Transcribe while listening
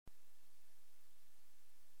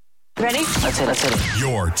Ready? Let's hit it.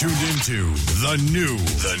 You're tuned into the new.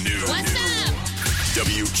 What's up?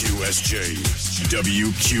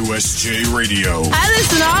 WQSJ Radio. I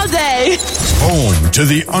listen all day. Home to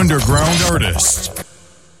the underground artist.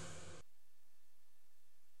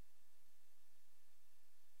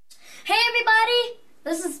 Hey everybody,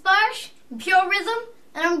 this is Sparsh, Pure Rhythm,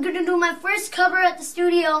 and I'm going to do my first cover at the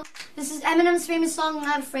studio. This is Eminem's famous song,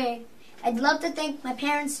 Not Afraid. I'd love to thank my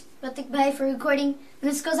parents, Ratik Bhai, for recording, and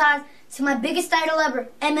this goes out to my biggest idol ever,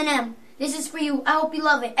 Eminem. This is for you. I hope you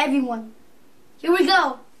love it, everyone. Here we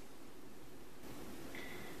go.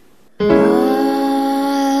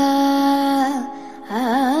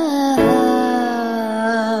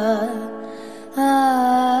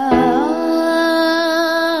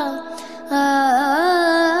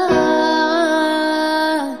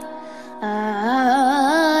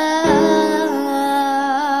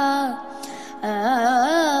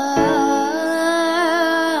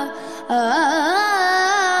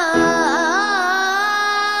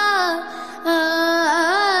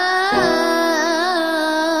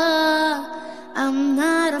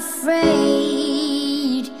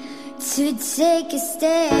 Take a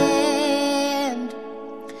stand.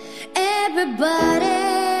 Everybody,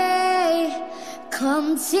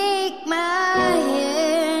 come take my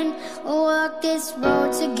hand. Walk this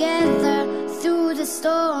road together through the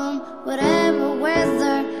storm, whatever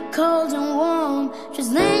weather, cold and warm.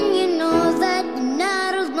 Just letting you know that you're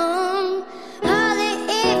not alone. Holler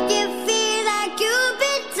if you feel like you've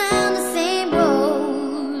been down the same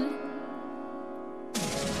road.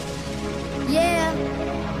 Yeah.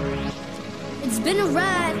 It's been a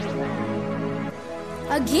ride.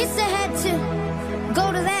 I guess I had to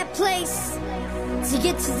go to that place to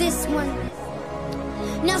get to this one.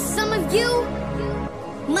 Now some of you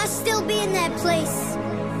must still be in that place.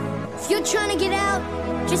 If you're trying to get out,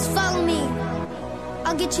 just follow me.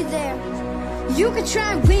 I'll get you there. You could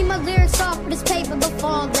try and read my lyrics off of this paper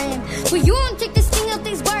before then, but you won't take this thing out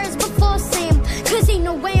these words before Sam. Cause ain't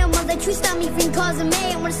no way I'ma let you stop me from causing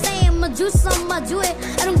me. When I say I'ma do something, I do it.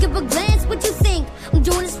 I don't give a glance what you think. I'm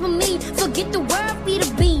doing this for me. Forget the world, feed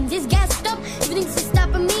the beans. It's gassed up, everything's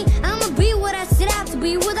stopping me. I'ma be what I set out to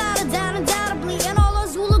be, without a doubt, undoubtedly. And all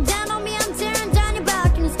those who look down on me, I'm tearing down your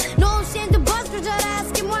balconies. No Santa Buster, start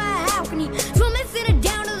asking why, how can he? From it fitted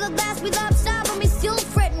down to the last, we love style, but me still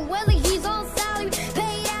fretting. Whether he's on salary,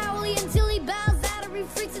 paid hourly until he bows out, or he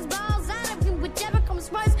freaks his balls out of him. Whichever comes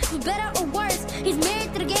first, for better or worse. He's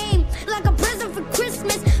married to the game, like a present for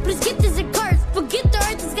Christmas, but his gift is a curse. Forget the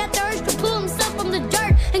earth, he's got the urge to pull himself from the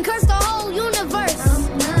dirt and curse the whole universe.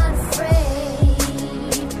 I'm not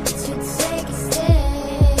afraid to take a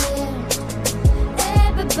stand.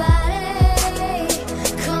 Everybody,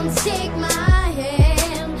 come take my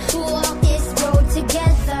hand. Walk this road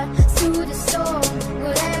together through the storm,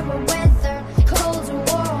 whatever weather, cold or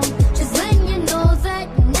warm. Just letting you know that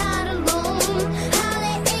you're not alone.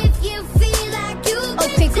 Holler if you feel like you've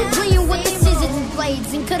been okay, quit playing with the scissors and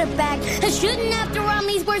blades and cut it back. I shouldn't have to rhyme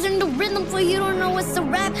these words in the rhythm for you don't know what's a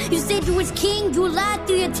rap. You said you was king, you lied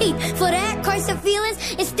through your teeth. For that, curse your feelings.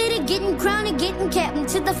 Instead of getting crowned and getting captain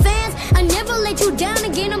to the fans, I never let you down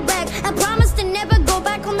again, I'm back. I promise to never go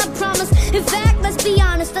back on that promise. In fact, let's be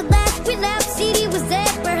honest, the last relapse CD was there.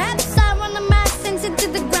 Perhaps I run the math since it to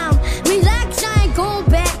the ground. Relax, I ain't going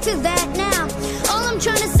back to that now. All I'm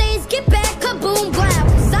trying to say is get back, kaboom, blam.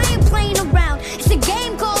 Cause I ain't playing around. It's a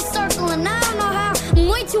game called Circle and I don't know how. I'm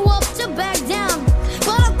way too up to back down.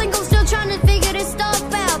 But I think I'm still trying to figure this stuff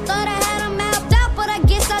out. Thought I had them mapped out, but I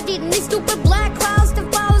guess I didn't. These stupid black clouds that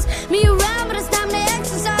follows me around, but it's time to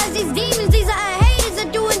exercise these demons. These are haters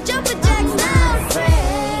that doing jumping jacks now. I'm not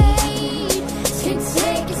afraid to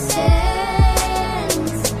take a stand.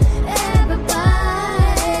 Everybody,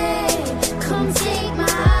 come take my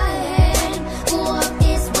hand. Walk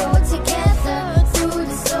this road together through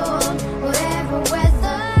the storm, whatever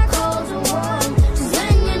weather, cold or warm. Just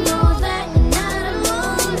letting you know that you're not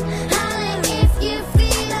alone. Holler if you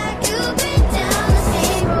feel like you've been down the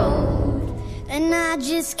same road. And I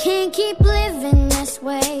just can't keep living this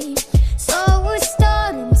way. So we're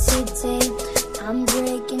starting today. I'm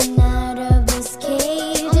breaking out of this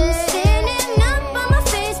cage. I'm standing up, I'ma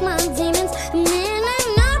face my demons. I'm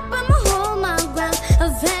manning up, I'ma hold my ground.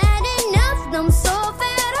 I've had enough, I'm so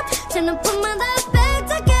fed up. Time to put my life back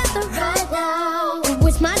together right now. It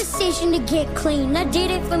was my decision to get clean. I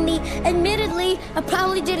did it for me. Admittedly, I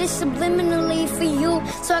probably did it subliminally for you,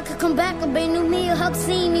 so I could come back a brand new me. You help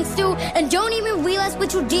see me through, and don't even realize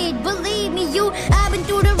what you did. Believe me, I've been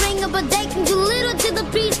through the ringer, but they can do little to the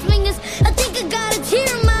peace fingers. I think I got a tear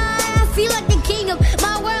in my eye. I feel like the king of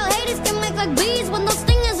my world. Haters can make like bees when those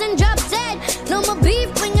stingers and drop dead. No more beef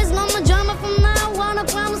fingers, no more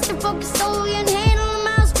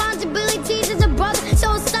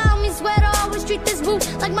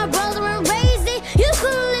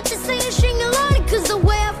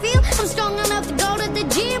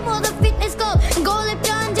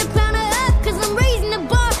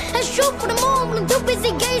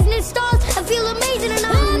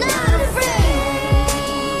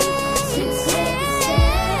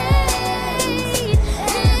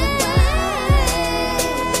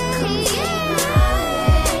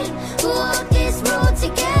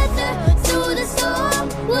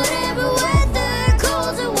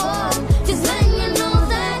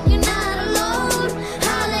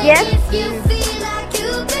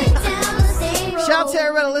to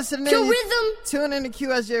everybody listening Pure in. Rhythm. Tune in to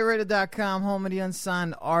QSJRadio.com, home of the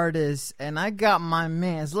unsigned artists. And I got my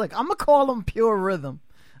mans. Look, I'm going to call him Pure Rhythm.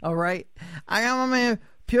 All right? I got my man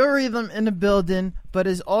Pure Rhythm in the building, but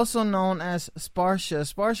is also known as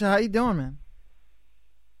Sparsha. Sparsha, how you doing, man?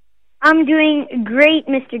 I'm doing great,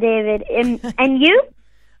 Mr. David. And you?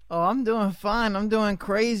 Oh, I'm doing fine. I'm doing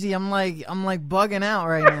crazy. I'm like bugging out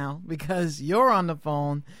right now because you're on the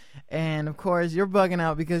phone, and of course you're bugging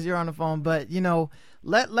out because you're on the phone. But you know,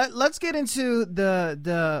 let's get into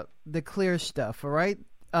the clear stuff. All right.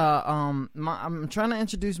 I'm trying to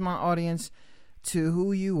introduce my audience to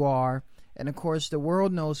who you are, and of course the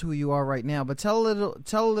world knows who you are right now. But tell a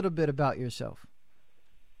little bit about yourself.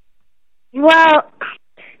 Well,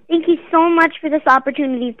 thank you so much for this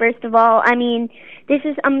opportunity, first of all. I mean, this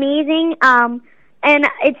is amazing. And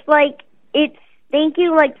thank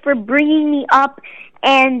you, for bringing me up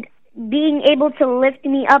and being able to lift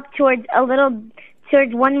me up towards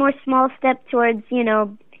one more small step towards,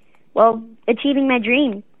 achieving my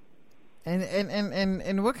dream.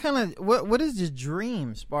 And what kind of, what is this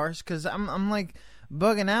dream, Sparsh? Because I'm like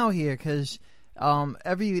bugging out here because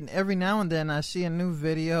every now and then I see a new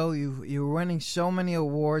video. You're winning so many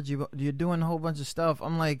awards. You're doing a whole bunch of stuff.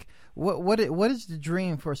 I'm like, what is the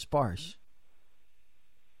dream for Sparsh?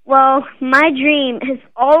 Well, my dream has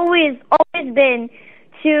always been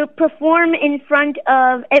to perform in front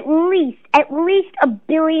of at least 1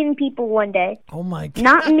 billion people one day. Oh my God!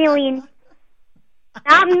 Not a million,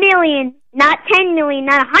 not 10 million,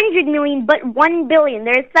 not 100 million, but 1 billion.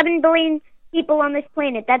 There are 7 billion people on this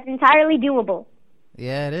planet. That's entirely doable.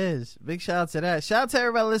 Yeah, it is. Big shout out to that. Shout out to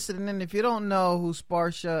everybody listening in. If you don't know who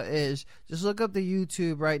Sparsha is, just look up the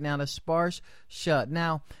YouTube right now. The Sparsha.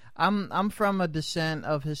 Now, I'm from a descent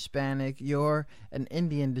of Hispanic. You're an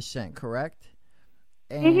Indian descent, correct?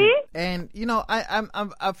 And and you know,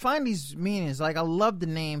 I find these meanings. Like, I love the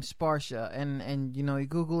name Sparsha, and you know, you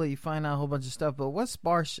Google it, you find out a whole bunch of stuff. But what's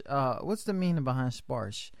Sparsh? What's the meaning behind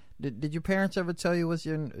Sparsh? Did your parents ever tell you what's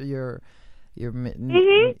your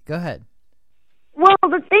Go ahead. Well,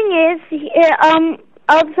 the thing is,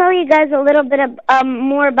 I'll tell you guys a little bit of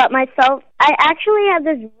more about myself. I actually have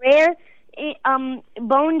this rare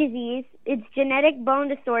bone disease. It's genetic bone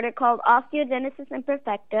disorder called osteogenesis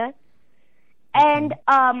imperfecta. And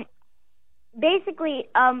basically,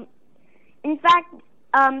 in fact,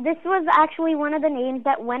 this was actually one of the names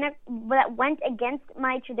that went against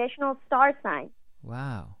my traditional star sign.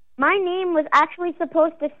 Wow. My name was actually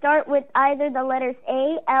supposed to start with either the letters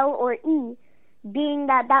A, L, or E, being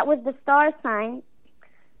that was the star sign,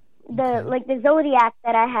 the zodiac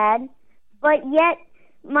that I had. But yet,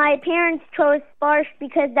 my parents chose Sparsh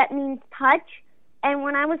because that means touch. And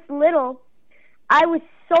when I was little, I was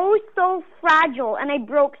so fragile, and I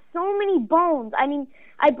broke so many bones. I mean,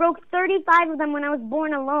 I broke 35 of them when I was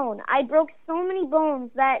born alone. I broke so many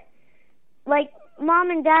bones that, Mom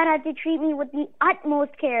and Dad had to treat me with the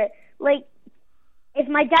utmost care. If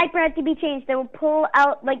my diaper had to be changed, they would pull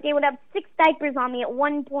out, they would have 6 diapers on me at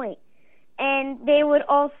one point. And they would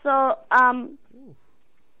also, That's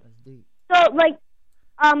deep.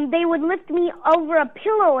 they would lift me over a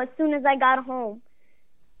pillow as soon as I got home.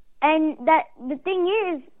 And the thing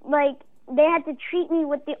is, they had to treat me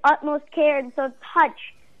with the utmost care. And so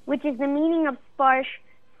touch, which is the meaning of Sparsh,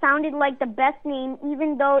 sounded like the best name,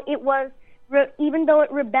 even though it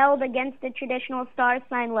rebelled against the traditional star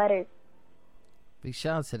sign letters. Big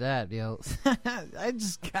shout out to that, yo. I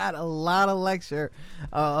just got a lot of lecture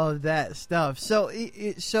of that stuff. So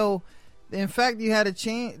in fact, you had to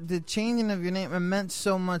change the changing of your name. It meant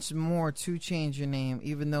so much more to change your name,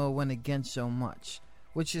 even though it went against so much,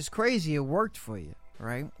 which is crazy. It worked for you,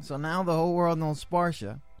 right? So now the whole world knows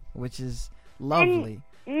Sparsha, which is lovely.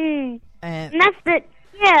 And that's the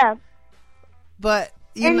But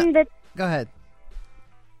go ahead.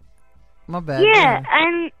 My bad. Yeah,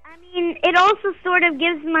 and I mean, it also sort of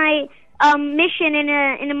gives my mission in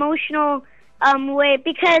an emotional way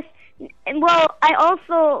because, I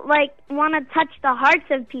also want to touch the hearts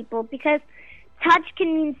of people because touch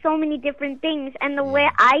can mean so many different things, and the way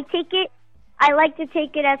I take it, I like to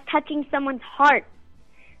take it as touching someone's heart.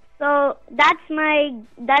 So that's my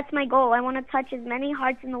goal. I want to touch as many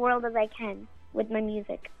hearts in the world as I can with my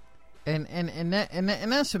music. And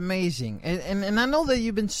that's amazing. And I know that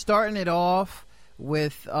you've been starting it off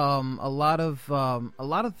with a lot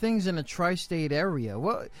of things in the tri-state area.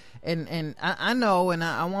 I know, and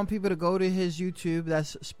I want people to go to his YouTube.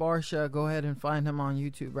 That's Sparsha. Go ahead and find him on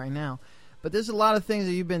YouTube right now. But there's a lot of things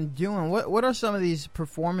that you've been doing. What are some of these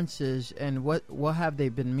performances, and what have they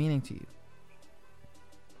been meaning to you?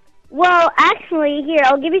 Well, actually, here,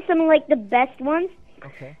 I'll give you some of the best ones.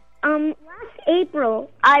 Okay. last April,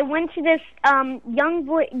 I went to this Young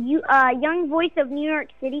Voice of New York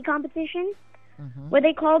City competition, where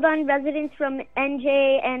they called on residents from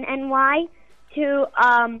NJ and NY to,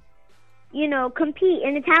 compete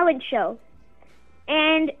in a talent show.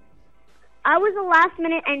 And I was a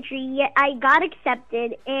last-minute entry, yet I got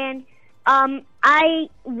accepted, and I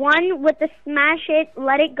won with the smash hit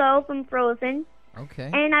 "Let It Go" from Frozen.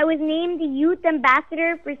 Okay. And I was named the Youth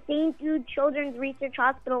Ambassador for St. Jude Children's Research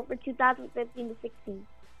Hospital for 2015 to 16.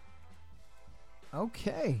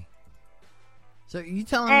 Okay. So you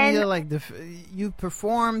telling me that, like, you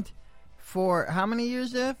performed for how many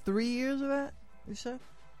years there? 3 years of that, you said?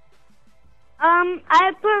 I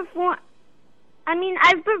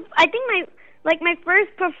think my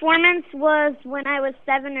first performance was when I was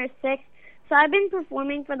 7 or 6. So I've been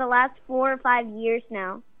performing for the last 4 or 5 years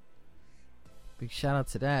now. Big shout out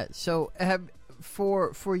to that. So,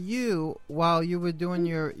 for you, while you were doing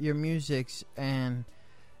your musics, and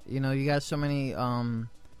you got so many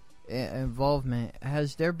involvement,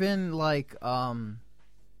 has there been like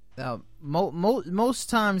most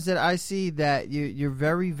times that I see that you're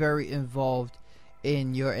very, very involved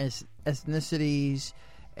in your ethnicities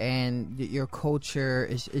and your culture?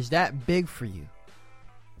 Is that big for you?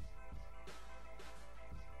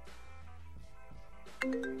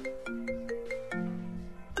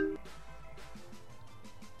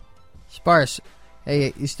 Sparse,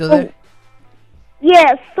 hey, you still there?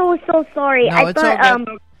 Yeah, so sorry. No, it's all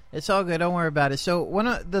good. It's all good. Don't worry about it. So one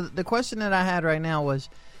of the question that I had right now was,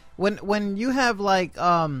 when you have like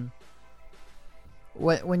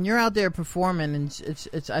when you're out there performing, and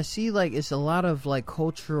it's I see like it's a lot of like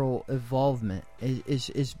cultural involvement.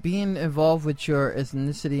 Is being involved with your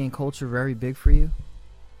ethnicity and culture very big for you?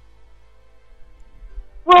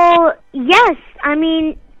 Well, yes. I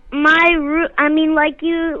mean, like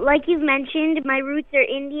you've mentioned, my roots are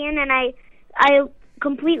Indian, and I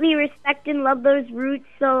completely respect and love those roots.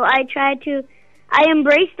 So I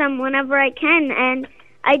embrace them whenever I can, and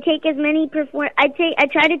I take as many I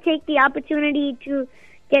try to take the opportunity to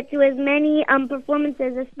get to as many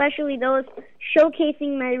performances, especially those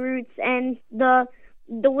showcasing my roots and the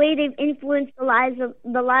way they've influenced the lives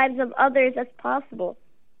of others as possible.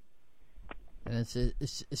 And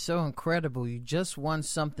it's so incredible. You just won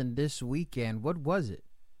something this weekend. What was it?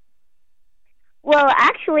 Well,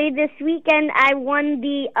 actually, this weekend I won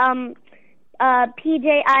the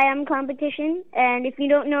PJIM competition. And if you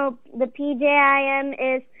don't know, the PJIM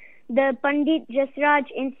is the Pandit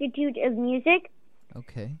Jasraj Institute of Music.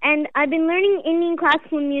 Okay. And I've been learning Indian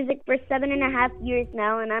classical music for 7.5 years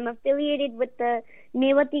now, and I'm affiliated with the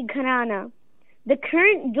Mewati Gharana. The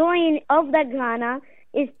current doyen of that Gharana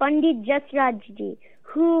is Pandit Jasrajji,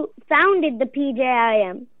 who founded the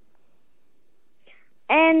PJIM.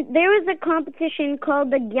 And there was a competition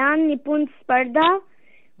called the Gyan Nipun Spardha,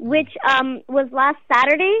 which was last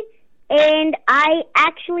Saturday, and I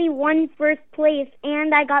actually won first place,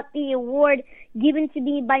 and I got the award given to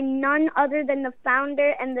me by none other than the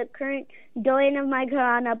founder and the current doyen of my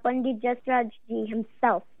Gharana, Pandit Jasrajji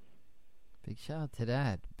himself. Big shout out to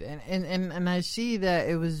that, and I see that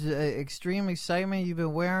it was extreme excitement. You've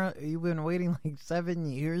been waiting like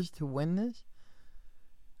 7 years to win this.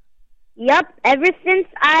 Yep, ever since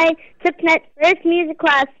I took that first music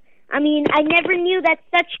class. I mean, I never knew that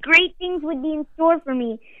such great things would be in store for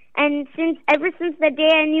me. And ever since the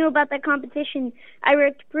day I knew about that competition, I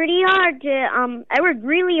worked really hard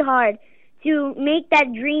to make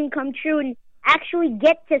that dream come true and actually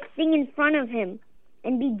get to sing in front of him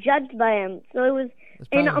and be judged by him. So it was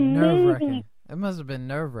an amazing. It must have been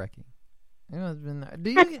nerve-wracking. It must have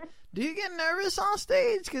been. Do you get nervous on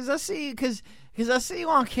stage? Because I see you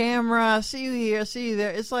on camera. I see you here. I see you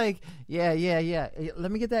there. It's like, yeah. Let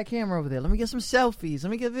me get that camera over there. Let me get some selfies.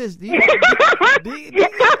 Let me get this. Do you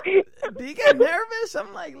get nervous?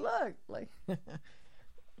 I'm like, look, like.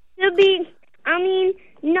 No,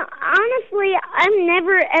 honestly, I've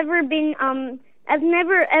never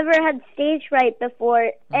ever had stage fright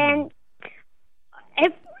before, and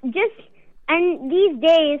And these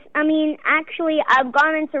days, actually, I've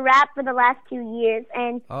gone into rap for the last 2 years,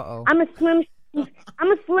 and I'm a Slim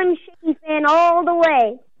Shady fan all the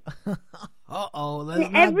way.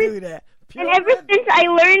 Let's not do that. And ever since I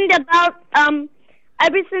learned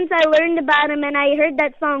about him, and I heard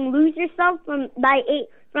that song "Lose Yourself" from 8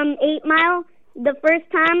 Mile, the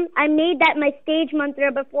first time, I made that my stage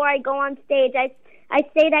mantra before I go on stage. I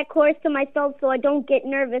say that chorus to myself so I don't get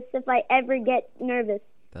nervous if I ever get nervous.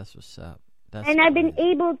 That's what's up. I've been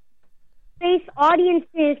able to face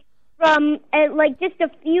audiences from just a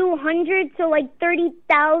few hundred to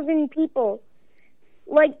 30,000 people.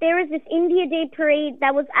 like, there was this India Day parade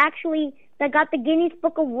that got the Guinness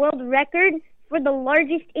Book of World Record for the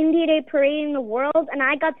largest India Day parade in the world, and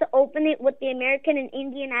I got to open it with the American and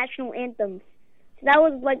Indian national anthems. So that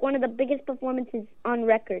was, like, one of the biggest performances on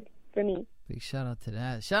record for me. Big shout out to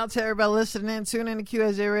that. Shout out to everybody listening in. Tune in to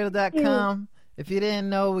QSJRadio.com. If you didn't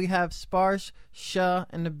know, we have Sparsh Shah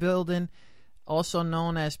in the building, also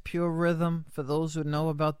known as Pure Rhythm, for those who know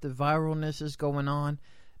about the viralness that's going on.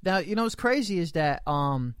 Now, you know what's crazy is that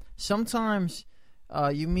sometimes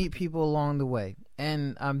you meet people along the way,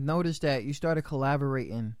 and I've noticed that you started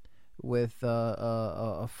collaborating with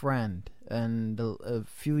a friend, and a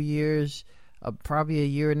few years, probably a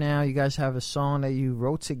year now, you guys have a song that you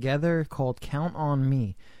wrote together called "Count on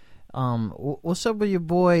Me." What's up with your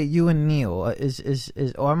boy, you and Neil?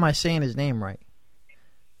 Or am I saying his name right?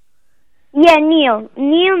 Yeah, Neil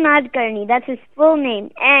Nadkarni. That's his full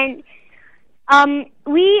name. And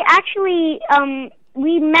we actually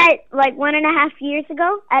we met like 1.5 years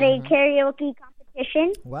ago at a karaoke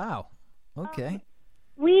competition. Wow. Okay.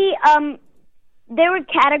 There were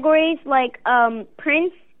categories like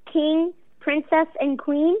Prince, King, Princess, and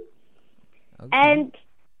Queen. Okay. And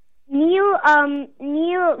Neil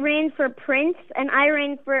ran for Prince, and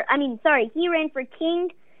he ran for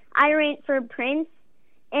King, I ran for Prince,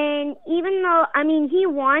 and even though, he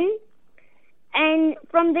won, and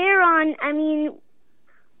from there on,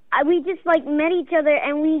 we just, like, met each other,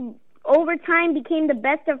 and we, over time, became the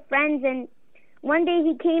best of friends, and one day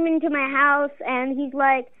he came into my house, and he's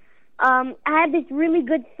like, I had this really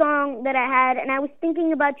good song that I had, and I was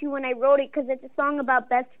thinking about you when I wrote it, because it's a song about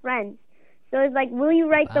best friends. So it's like, will you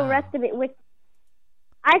write the rest of it with me?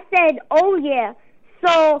 I said, oh, yeah.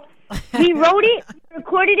 So we wrote it, we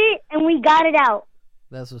recorded it, and we got it out.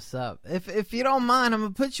 That's what's up. If you don't mind, I'm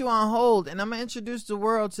going to put you on hold, and I'm going to introduce the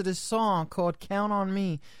world to this song called Count on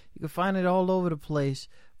Me. You can find it all over the place,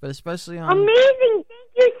 but especially on... Amazing. Thank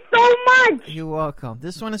you so much. You're welcome.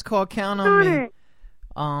 This one is called Count on Me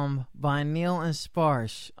by Neil and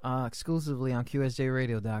Sparsh, exclusively on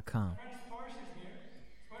QSJRadio.com.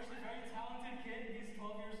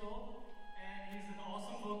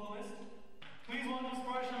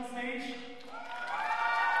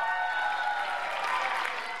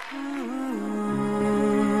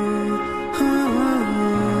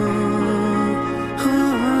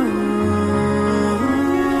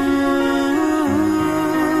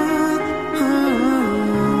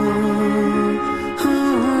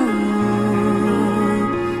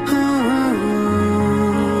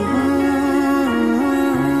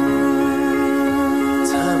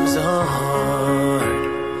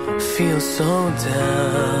 So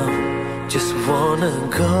down, just wanna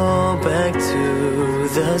go back to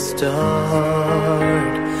the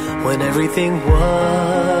start, when everything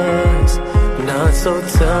was not so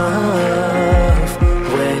tough,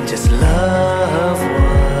 when just love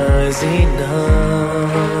was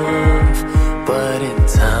enough. But in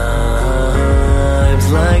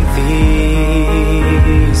times like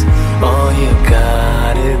these, all you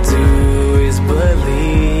gotta do is believe.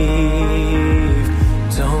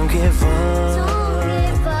 Don't give up. It's the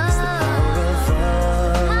power of us.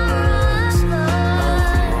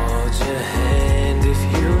 I'll hold your hand if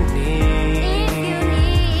you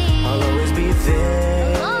need. I'll always be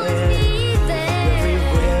there.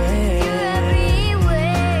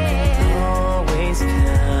 Everywhere. Always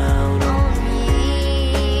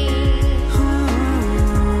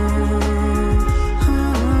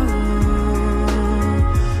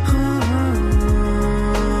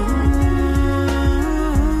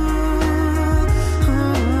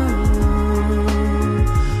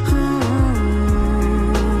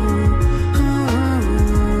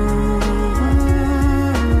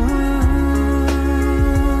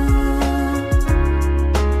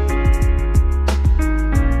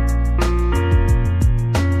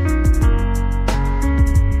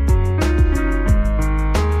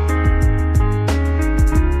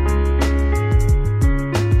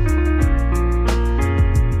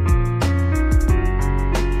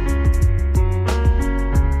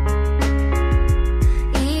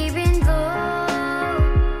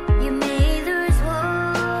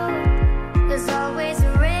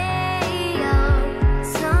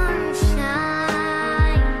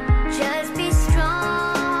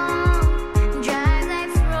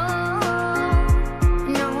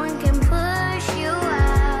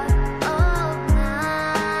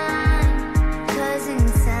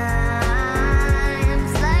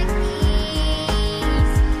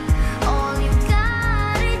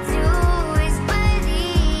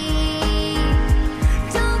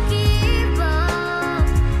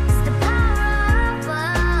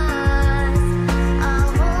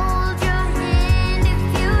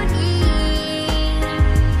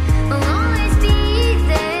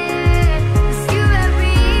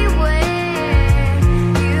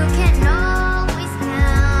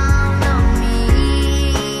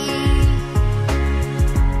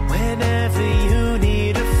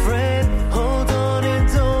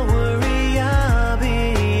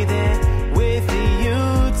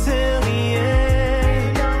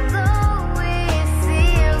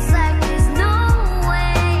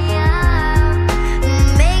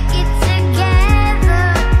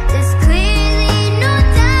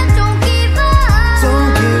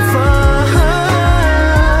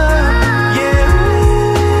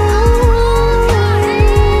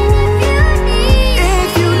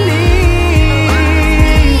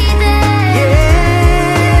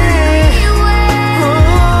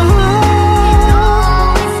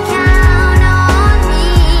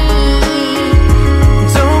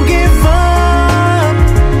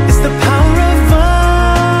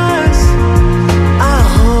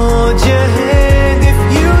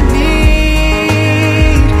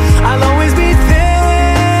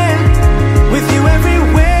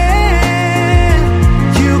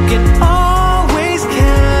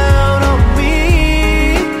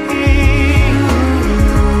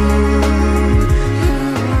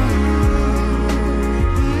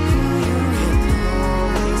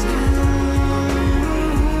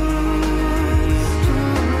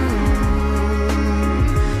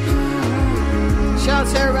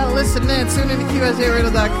to everybody listening. Tune in to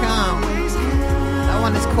QSJRadio.com. That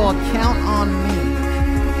one is called Count on Me.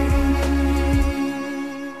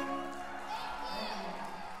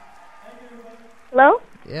 Hello?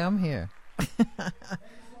 Yeah, I'm here.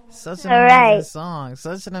 Such an All amazing right. song.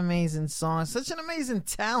 Such an amazing song. Such an amazing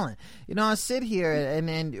talent. You know, I sit here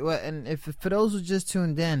and if for those who just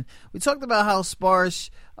tuned in, we talked about how Sparsh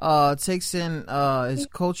takes in his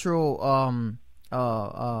cultural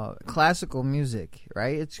classical music,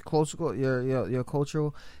 right? It's classical, your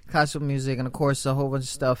cultural classical music, and of course a whole bunch of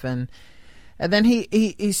stuff, and then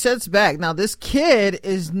he sets back. Now this kid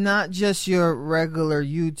is not just your regular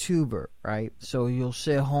YouTuber, right? So you'll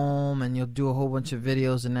sit home and you'll do a whole bunch of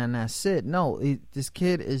videos and then that's it. No, this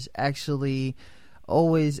kid is actually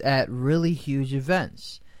always at really huge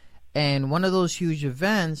events, and one of those huge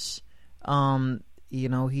events, you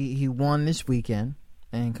know, he won this weekend,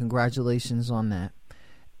 and congratulations on that.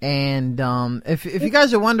 And if you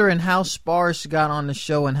guys are wondering how Sparsh got on the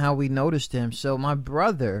show and how we noticed him, so my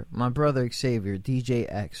brother Xavier, DJ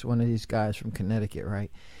X, one of these guys from Connecticut, right?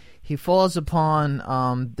 He falls upon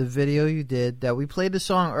the video you did that we played the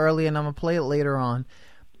song early, and I'm gonna play it later on,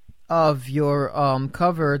 of your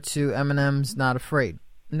cover to Eminem's "Not Afraid."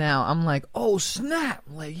 Now I'm like, oh snap!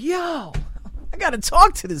 I'm like, yo, I gotta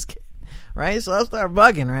talk to this kid, right? So I start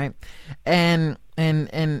bugging, right? And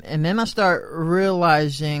then I start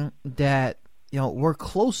realizing that, you know, we're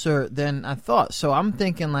closer than I thought. So I'm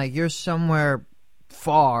thinking like you're somewhere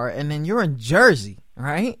far, and then you're in Jersey,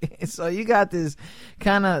 right? So you got this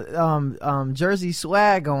kind of Jersey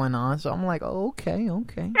swag going on. So I'm like, oh, okay,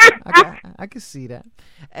 I can see that.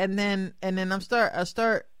 And then I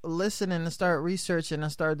start listening, I start researching, I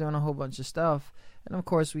start doing a whole bunch of stuff. And of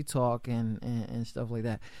course we talk and stuff like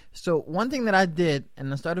that. So one thing that I did,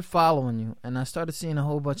 and I started following you, and I started seeing a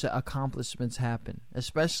whole bunch of accomplishments happen,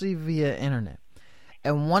 especially via internet.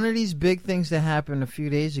 And one of these big things that happened a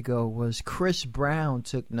few days ago was Chris Brown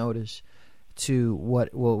took notice to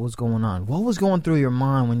what was going on. What was going through your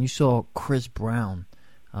mind when you saw Chris Brown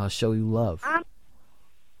show you love?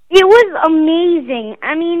 It was amazing.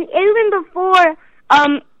 I mean, even before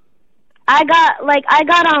I got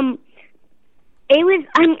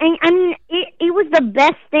it was the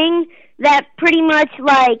best thing that pretty much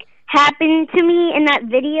like happened to me in that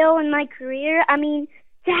video in my career. I mean,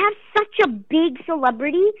 to have such a big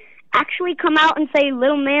celebrity actually come out and say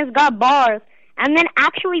Little Man's got bars, and then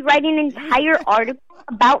actually write an entire article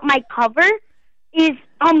about my cover is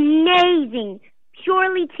amazing.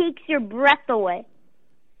 Purely takes your breath away.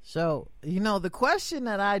 So, you know, the question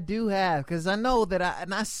that I do have, because I know that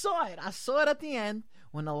I saw it at the end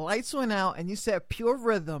when the lights went out and you said pure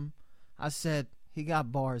rhythm. I said he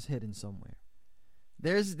got bars hidden somewhere.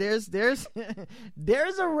 There's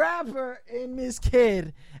a rapper in this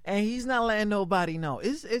kid, and he's not letting nobody know.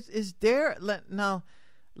 Is there? Let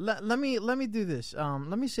me do this.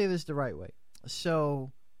 Let me say this the right way.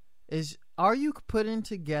 So, are you putting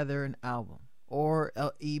together an album or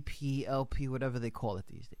EP, LP, whatever they call it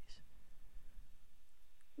these days?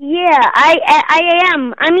 Yeah, I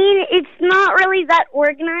am. I mean, it's not really that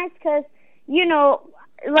organized because,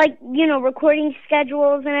 recording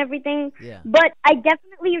schedules and everything. Yeah. But I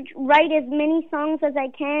definitely write as many songs as I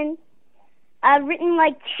can. I've written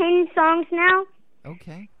like 10 songs now.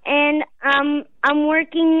 Okay. And I'm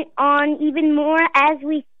working on even more as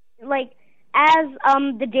the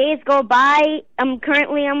days go by. I'm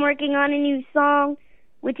working on a new song,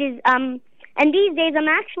 which is and these days I'm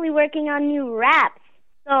actually working on new raps.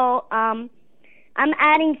 So, I'm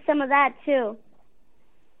adding some of that too.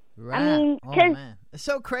 Right. I mean, oh man, it's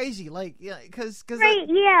so crazy. Like, yeah, because right,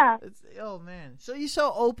 yeah. Oh man, so you're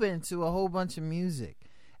so open to a whole bunch of music,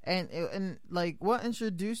 and like, what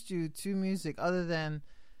introduced you to music other than,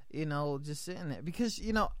 just sitting there? Because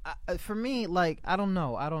for me, like, I don't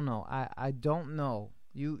know. I don't know.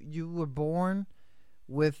 You were born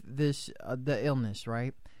with this the illness,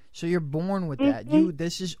 right? So you're born with that.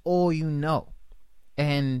 This is all you know.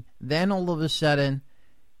 And then all of a sudden,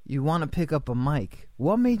 you want to pick up a mic.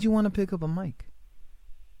 What made you want to pick up a mic?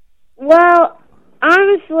 Well,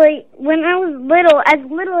 honestly, when I was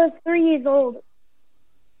little as 3 years old,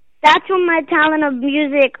 that's when my talent of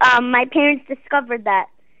music, my parents discovered that.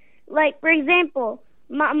 Like, for example,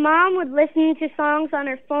 my mom would listen to songs on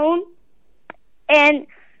her phone, and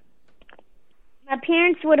my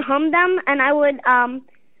parents would hum them, and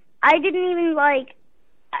I didn't even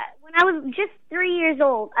when I was just 3 years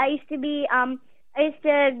old, I used to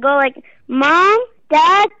go like, Mom,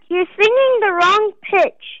 Dad, you're singing the wrong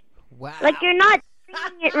pitch. Wow. Like, you're not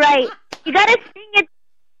singing it right. You gotta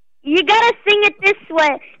sing it this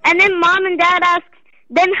way. And then Mom and Dad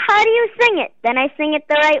Then how do you sing it? Then I sing it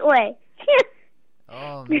the right way.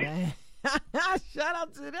 Oh man! Shout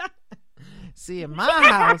out to that. See, in my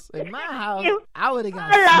house, I would have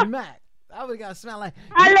got smacked. I would have got smacked like.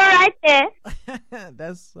 Hello, right there.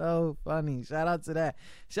 That's so funny. Shout out to that.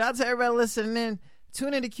 Shout out to everybody listening in.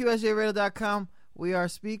 Tune in to QSJRadio.com. We are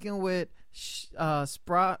speaking with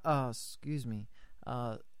Sparsha.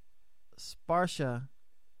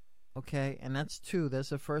 Okay, and that's two. That's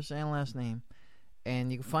the first and last name. And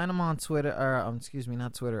you can find him on Twitter, or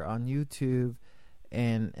not Twitter, on YouTube.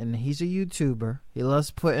 And he's a YouTuber. He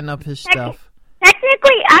loves putting up his stuff.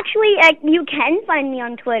 Technically, actually, you can find me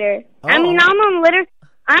on Twitter. Oh. I mean, I'm on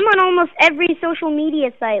almost every social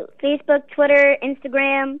media site: Facebook, Twitter,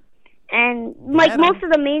 Instagram, and like most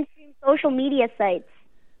of the mainstream social media sites.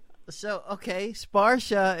 So, okay,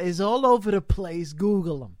 Sparsha is all over the place.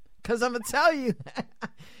 Google him. Because I'm going to tell you,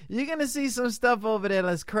 you're going to see some stuff over there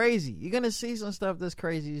that's crazy. You're going to see some stuff that's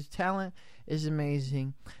crazy. His talent is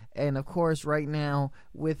amazing. And, of course, right now,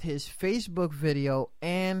 with his Facebook video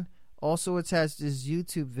and also attached his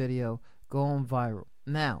YouTube video going viral.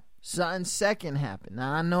 Now, something second happened.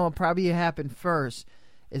 Now, I know it probably happened first,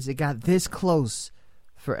 is it got this close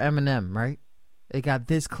for Eminem, right? It got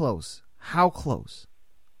this close. How close?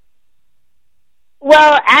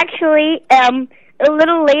 Well, actually, a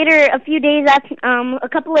little later, a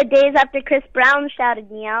couple of days after Chris Brown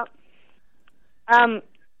shouted me out,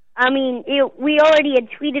 we already had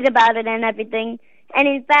tweeted about it and everything. And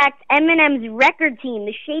in fact, Eminem's record team,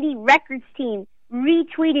 the Shady Records team,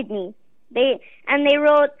 retweeted me. They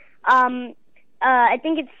wrote, I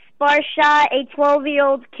think it's Sparsha, a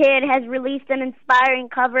 12-year-old kid, has released an inspiring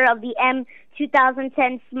cover of the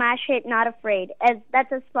 2010 smash hit "Not Afraid."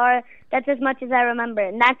 That's as much as I remember,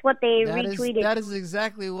 and that's what they retweeted. That is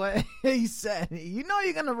exactly what he said. You know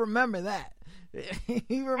you're gonna remember that.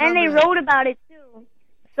 And they wrote about it too,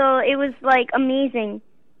 so it was like amazing.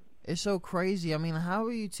 It's so crazy. I mean, how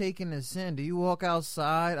are you taking this in? Do you walk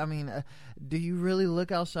outside? I mean, do you really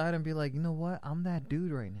look outside and be like, you know what? I'm that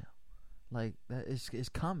dude right now. Like that is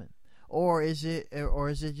coming, or is it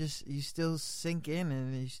just you still sink in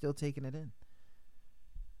and you're still taking it in?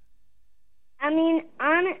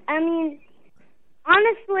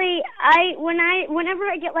 Honestly, whenever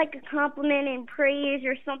I get like a compliment and praise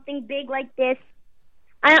or something big like this,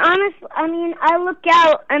 I look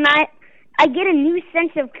out and I get a new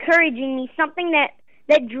sense of courage in me, something that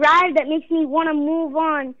drive that makes me want to move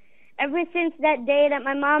on. Ever since that day that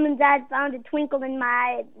my mom and dad found a twinkle in my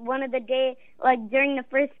eye, one of the day, like during the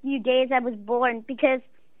first few days I was born, because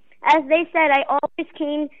as they said, I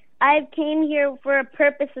came here for a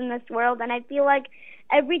purpose in this world, and I feel like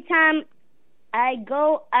every time I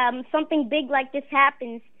go, something big like this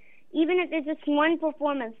happens, even if it's just one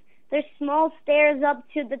performance, there's small stairs up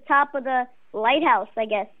to the top of the lighthouse, I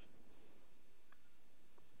guess.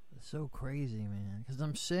 It's so crazy, man, because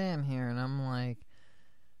I'm sitting here and I'm like,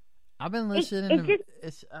 I've been listening.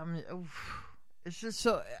 It's just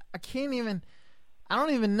so I don't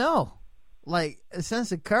even know. Like a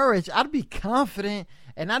sense of courage. I'd be confident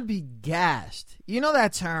and I'd be gassed. You know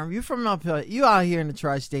that term? You from up here? You out here in the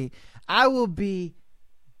tri-state? I will be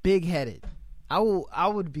big-headed. I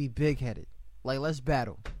would be big-headed. Like let's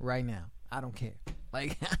battle right now. I don't care.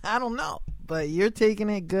 Like I don't know, but you're taking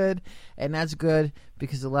it good, and that's good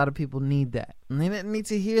because a lot of people need that. And they need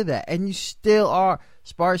to hear that, and you still are.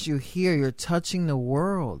 Sparsh, you hear, you're touching the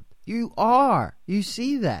world. You are. You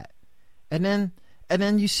see that, and then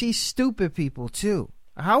you see stupid people too.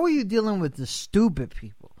 How are you dealing with the stupid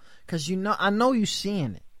people? Because I know you're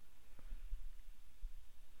seeing it.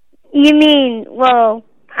 You mean, well,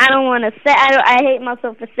 I don't want to say, I hate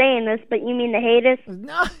myself for saying this, but you mean the haters?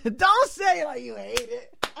 No, don't say it like you hate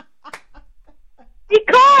it.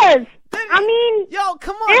 Because, yo,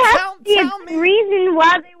 come on, there has to be tell a reason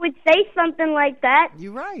why they would say something like that.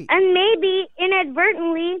 You're right. And maybe,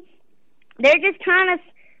 inadvertently, they're just trying to,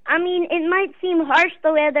 it might seem harsh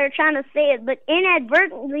the way they're trying to say it, but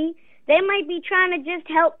inadvertently, they might be trying to just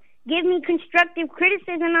help give me constructive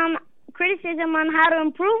criticism on how to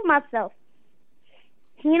improve myself.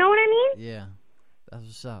 You know what I mean? Yeah, that's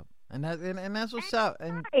what's up, and that's what's up.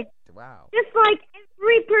 And wow, just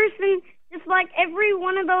like every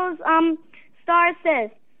one of those stars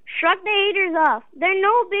says, shrug the haters off. They're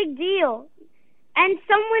no big deal. And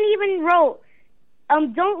someone even wrote,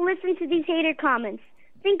 don't listen to these hater comments.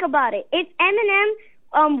 Think about it. If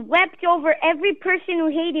Eminem wept over every person who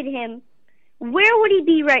hated him, where would he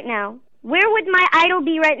be right now? Where would my idol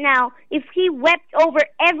be right now if he wept over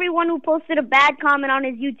everyone who posted a bad comment on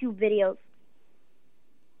his YouTube videos?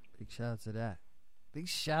 Big shout out to that. Big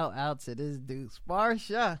shout out to this dude,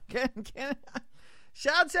 Sparsha.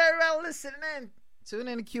 Shout out to everybody listening in. Tune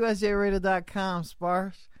in to QSJRadio.com.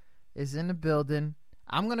 Sparsh is in the building.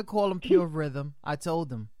 I'm gonna call him Pure Rhythm. I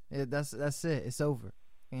told him. Yeah, that's it. It's over.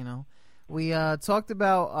 You know. We talked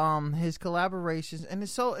about his collaborations, and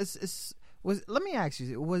let me ask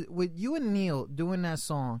you, was with you and Neil doing that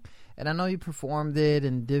song, and I know you performed it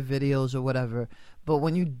and did videos or whatever, but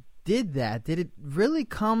when you did that, did it really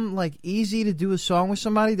come like easy to do a song with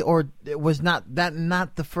somebody, or was not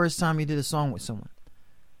the first time you did a song with someone?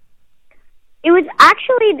 It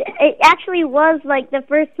actually was like the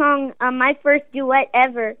first song, my first duet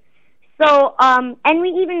ever. So, and we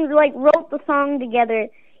even like wrote the song together.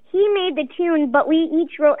 He made the tune, but we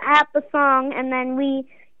each wrote half the song, and then we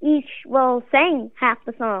each sang half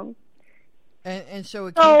the song. And so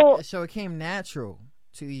it came natural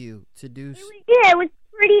to you to do. It was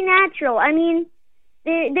pretty natural. I mean,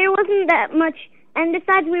 there wasn't that much, and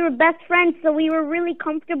besides, we were best friends, so we were really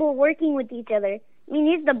comfortable working with each other. I mean,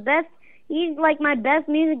 he's the best. He's like my best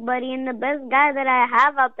music buddy and the best guy that I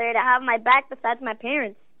have out there to have my back besides my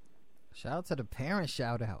parents. Shout out to the parents.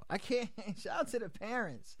 Shout out. I can't. Shout out to the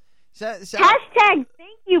parents. Hashtag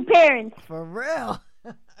thank you, parents. For real.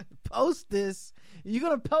 Post this. You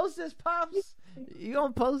gonna post this, Pops? You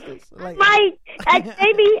gonna post this? Like, I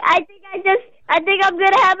think I'm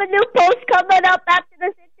gonna have a new post coming up after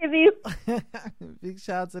this interview. Big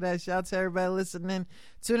shout out to that. Shout out to everybody listening.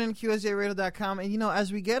 Tune in to QSJRadio.com. And you know,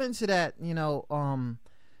 as we get into that, you know,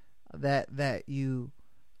 that you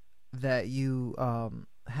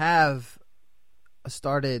have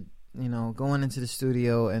started, you know, going into the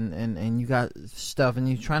studio and you got stuff and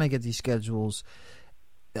you're trying to get these schedules,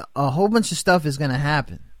 a whole bunch of stuff is going to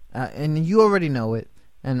happen. And you already know it.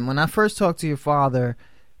 And when I first talked to your father,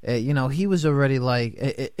 you know, he was already like,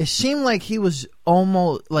 it seemed like he was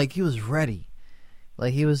almost like he was ready.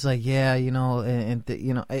 Like he was like, yeah, you know,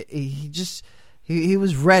 you know, he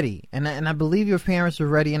was ready. And I believe your parents are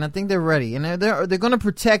ready, and I think they're ready. And they're going to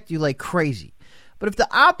protect you like crazy. But if the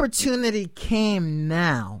opportunity came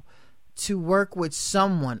now to work with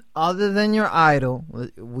someone other than your idol,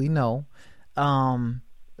 we know,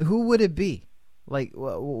 who would it be? Like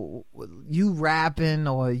you rapping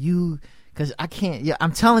or you? Because I can't. Yeah,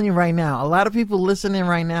 I'm telling you right now. A lot of people listening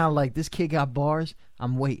right now, like this kid got bars.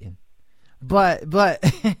 I'm waiting. But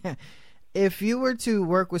if you were to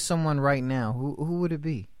work with someone right now, who would it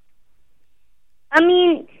be? I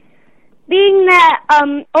mean, being that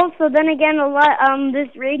also then again a lot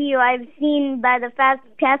this radio I've seen by the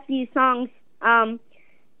past few songs,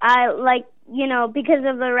 I like, you know, because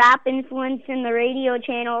of the rap influence in the radio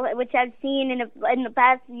channel, which I've seen in the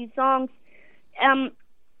past few songs.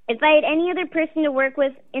 If I had any other person to work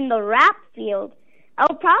with in the rap field, I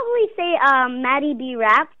would probably say Matty B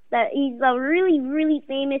Raps. That he's a really, really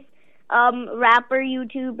famous rapper,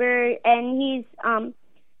 YouTuber, and he's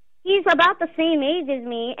about the same age as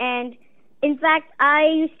me. And in fact, I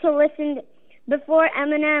used to listen before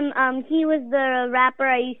Eminem. He was the rapper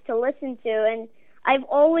I used to listen to, and I've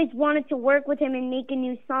always wanted to work with him and make a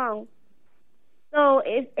new song. So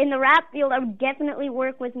if in the rap field, I would definitely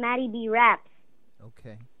work with Matty B Raps.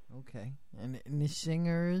 Okay. And any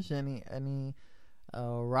singers, any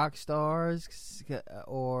rock stars,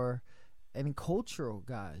 or any cultural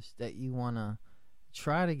guys that you want to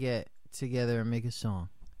try to get together and make a song?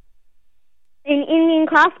 In Indian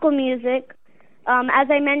classical music, as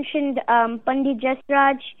I mentioned, Pandit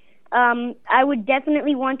Jasraj, I would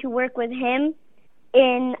definitely want to work with him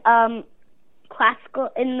in the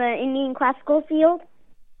Indian classical field.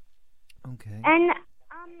 Okay. And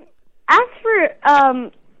as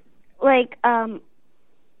for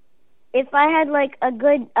if I had like a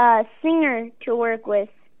good singer to work with,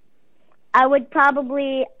 I would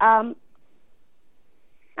probably I don't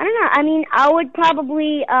know. I mean, I would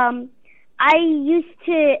probably I used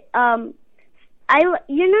to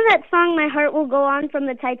you know that song "My Heart Will Go On" from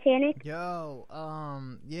the Titanic? Yo,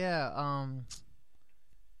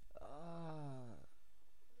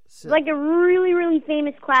 like a really, really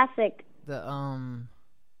famous classic. The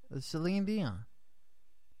Celine Dion.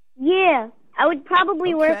 Yeah, I would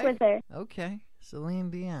probably work with her. Okay,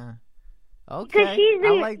 Celine Dion. Because Okay, I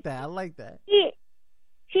like that.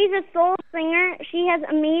 She's a soul singer. She has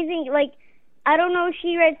amazing, like, I don't know if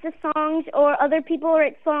she writes the songs or other people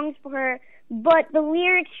write songs for her, but the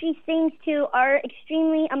lyrics she sings to are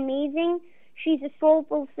extremely amazing. She's a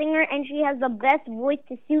soulful singer, and she has the best voice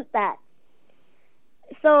to suit that.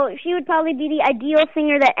 So she would probably be the ideal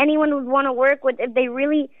singer that anyone would want to work with if they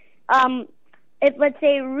really, if, let's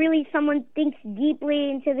say, really someone thinks deeply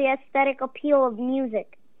into the aesthetic appeal of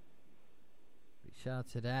music. Shout out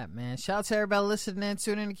to that, man. Shout out to everybody listening in.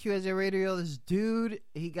 Tune in to QSJ Radio. This dude,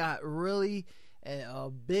 he got really a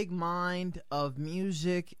big mind of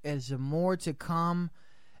music. There's more to come.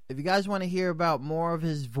 If you guys want to hear about more of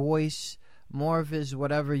his voice, more of his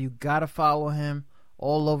whatever, you got to follow him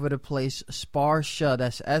all over the place. Sparsha,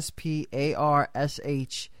 that's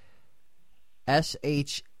SPARSHSHAH.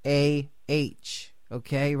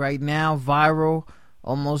 Okay, right now, viral,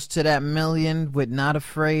 almost to that million with Not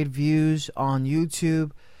Afraid views on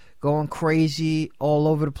YouTube, going crazy all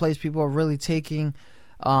over the place. People are really taking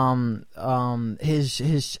they're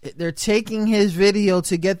taking his video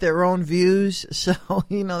to get their own views, so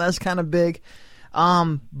that's kind of big.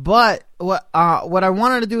 But what I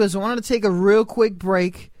wanted to do is I wanted to take a real quick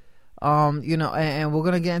break, and we're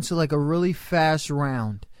gonna get into like a really fast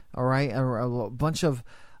round. All right, a bunch of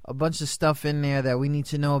stuff in there that we need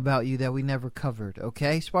to know about you that we never covered.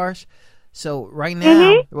 Okay, Sparsh. So right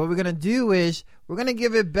now, what we're gonna do is we're gonna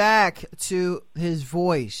give it back to his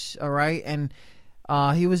voice. All right, and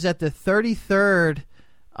he was at the 33rd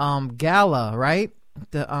gala, right?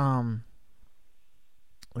 The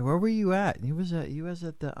where were you at? You was at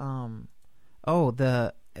the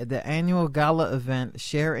the annual gala event,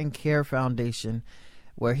 Share and Care Foundation,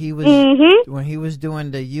 where he was when he was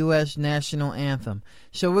doing the U.S. national anthem.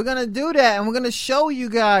 So we're gonna do that, and we're gonna show you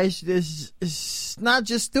guys this is not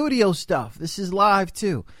just studio stuff. This is live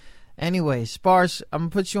too. Anyway, Sparsh, I'm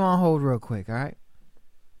gonna put you on hold real quick. All right.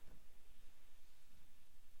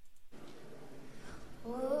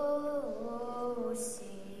 Oh,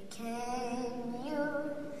 say, can you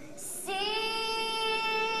see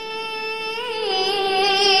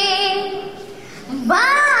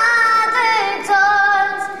by the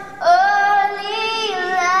dawn's early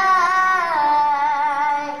light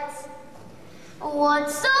what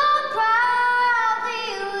so proudly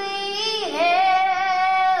we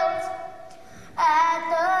hailed at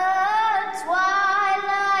the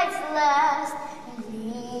twilight's last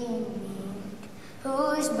gleaming,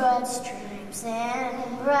 whose broad stripes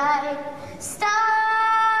and bright stars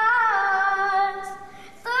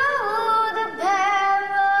through the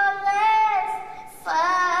perilous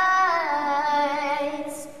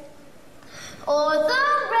fights o'er the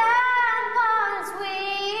ramparts we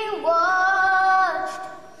watched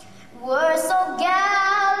were so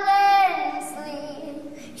gallantly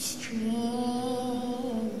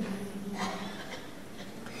streaming.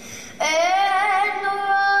 And the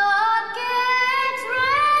rocket's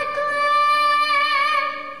red glare,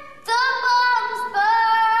 the bombs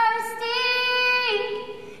bursting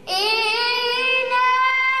in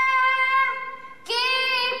air,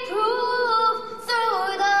 gave proof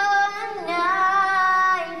through the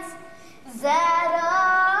night that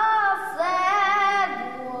our flag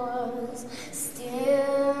was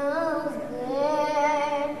still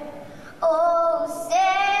there. Oh,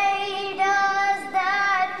 say does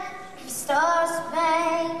that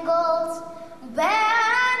star-spangled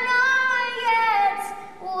banner yet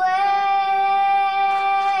wave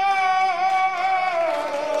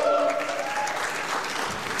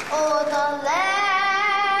o'er the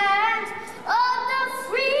land of the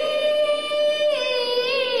free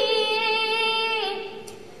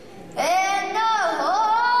and the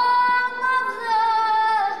home of the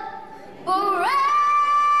brave?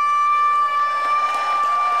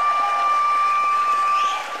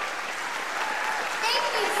 Thank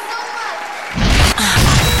you so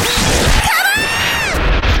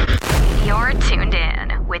much. You're tuned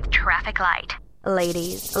in with Traffic Light.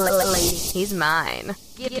 Ladies, he's mine.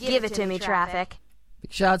 Give it to me, Traffic.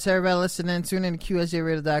 Big shout out to everybody listening. Tune in to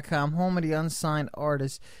QSJRadio.com, home of the unsigned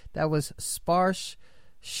artists. That was Sparsh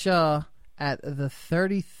Shah at the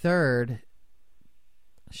 33rd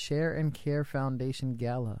Share and Care Foundation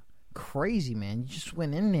Gala. Crazy, man. You just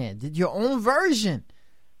went in there, did your own version.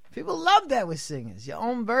 People love that with singers. Your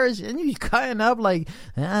own version. And you cutting up like,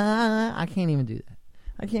 I can't even do that.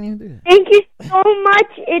 Thank you so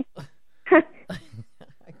much. It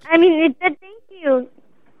said thank you.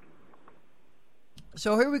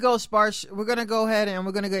 So here we go, Sparsh. We're going to go ahead and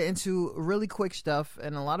we're going to get into really quick stuff.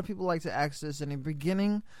 And a lot of people like to ask this in the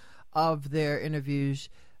beginning of their interviews,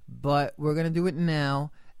 but we're going to do it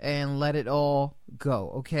now and let it all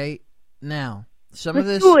go, okay? Now, some of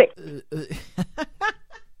this... Do it.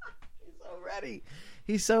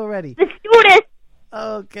 He's so ready. Let's do this.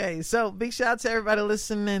 Okay, so big shout out to everybody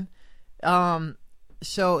listening. So,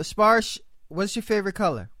 Sparsh, what's your favorite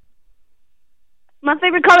color? My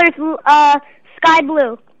favorite color is sky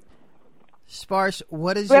blue. Sparsh,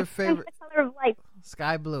 what is your Represents favorite? the color of light.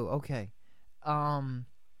 Sky blue. Okay.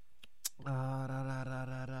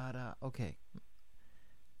 Okay.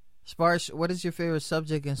 Sparsh, what is your favorite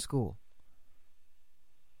subject in school?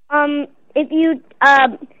 If you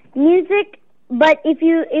music, but if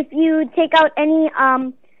you take out any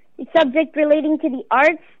subject relating to the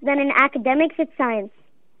arts, then in academics it's science.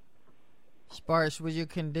 Sparsh, with your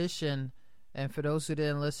condition, and for those who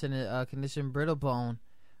didn't listen, condition brittle bone,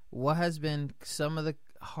 what has been some of the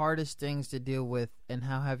hardest things to deal with, and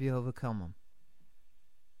how have you overcome them?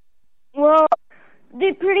 Well,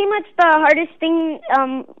 pretty much the hardest thing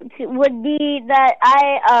would be that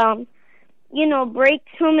I, break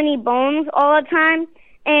so many bones all the time.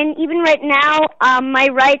 And even right now, my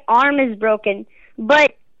right arm is broken.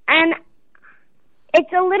 And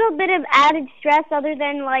it's a little bit of added stress other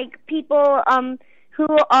than, like, people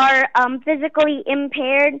who are physically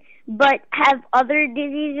impaired but have other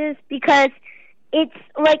diseases, because it's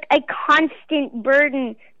like a constant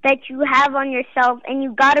burden that you have on yourself, and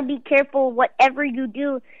you got to be careful whatever you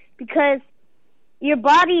do, because your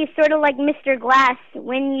body is sort of like Mr. Glass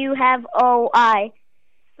when you have OI.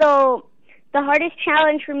 So the hardest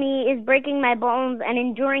challenge for me is breaking my bones and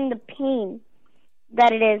enduring the pain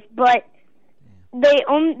that it is. But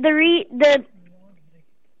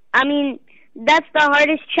that's the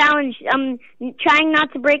hardest challenge. Trying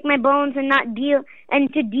not to break my bones and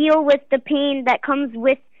to deal with the pain that comes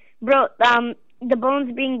with the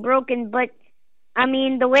bones being broken. But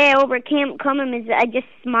the way I overcome them is I just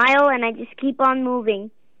smile and I just keep on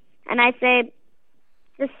moving, and I say,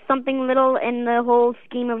 just something little in the whole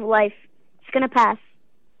scheme of life. It's gonna pass.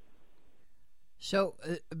 So,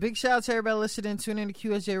 big shout out to everybody listening. Tune in to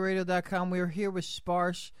QSJRadio.com. We're here with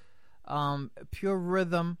Sparsh, Pure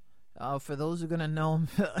Rhythm. For those who are going to know him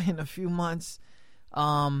in a few months,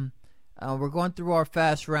 we're going through our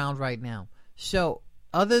fast round right now. So,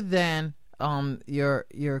 other than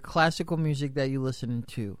your classical music that you listen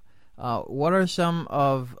to, what are some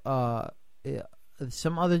other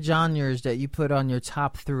genres that you put on your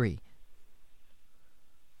top 3?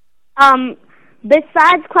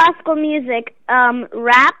 Besides classical music,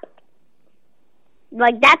 rap,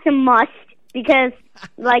 like, that's a must, because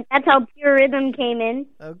like that's how Pure Rhythm came in.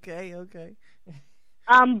 Okay.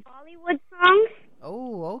 Bollywood songs.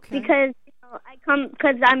 Oh, okay. Because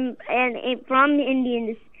I'm from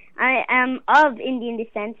Indian. I am of Indian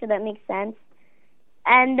descent, so that makes sense.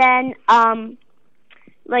 And then I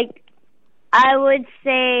would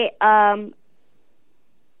say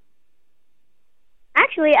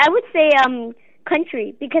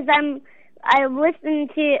country, because I listen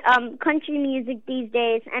to country music these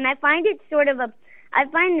days, and I find the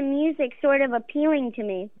music sort of appealing to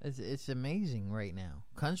me. It's amazing right now.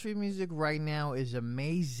 Country music right now is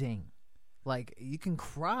amazing. Like, you can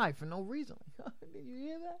cry for no reason. Did you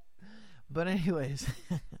hear that? But anyways,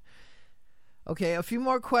 okay, a few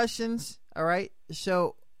more questions. All right.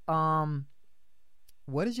 So,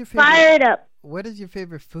 what is your favorite? Fire it up. What is your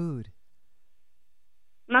favorite food?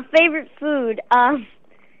 My favorite food,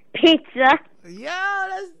 pizza. Yeah,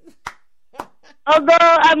 that's.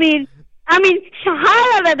 Although,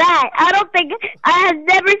 shahara to that. I have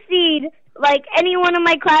never seen, like, any one of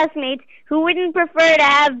my classmates who wouldn't prefer to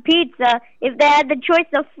have pizza if they had the choice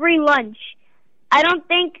of free lunch. I don't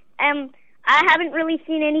think, I haven't really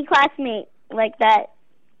seen any classmate like that.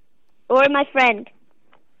 Or my friend.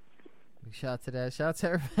 Shout out to that. Shout out to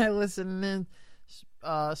everybody listening in.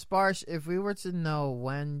 Sparsh, if we were to know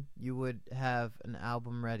when you would have an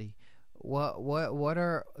album ready, what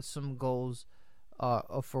are some goals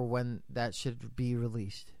for when that should be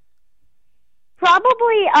released?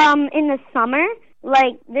 Probably in the summer,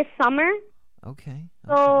 like this summer. Okay.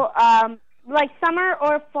 So like summer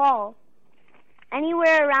or fall,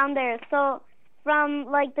 anywhere around there. So from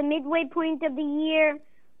like the midway point of the year,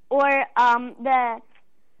 or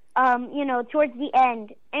towards the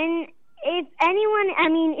end. And if anyone,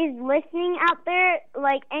 is listening out there,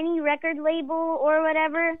 like any record label or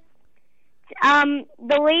whatever,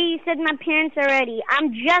 the way you said my parents are ready,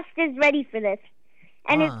 I'm just as ready for this.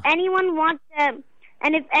 And if anyone wants to,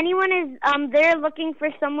 and if anyone is there looking for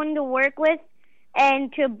someone to work with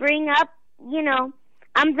and to bring up,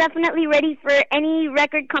 I'm definitely ready for any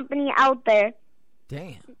record company out there.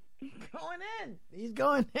 Damn. Going in. He's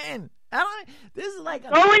going in. This is like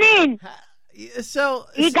going in. So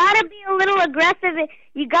you gotta be a little aggressive.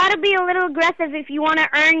 You gotta be a little aggressive if you want to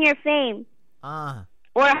earn your fame. Or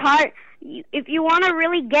hard. If you want to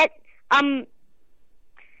really get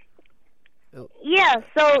Yeah.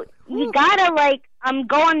 So you gotta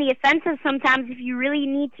go on the offensive sometimes if you really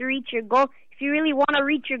need to reach your goal. If you really want to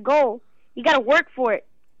reach your goal, you gotta work for it.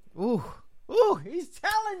 Ooh, he's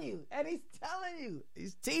telling you, and he's telling you,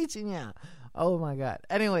 he's teaching you. Oh my God.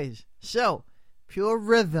 Anyways, so Pure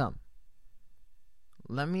Rhythm.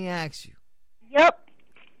 Let me ask you. Yep.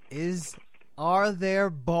 Are there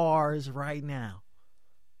bars right now?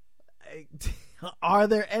 Are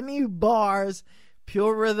there any bars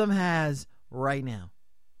Pure Rhythm has right now?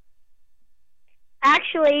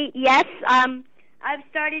 Actually, yes. I've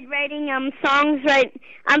started writing songs.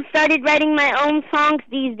 I've started writing my own songs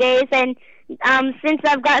these days, and since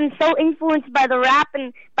I've gotten so influenced by rap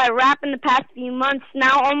in the past few months,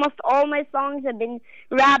 now almost all my songs have been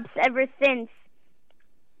raps ever since.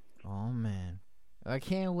 Oh man, I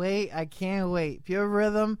can't wait! Pure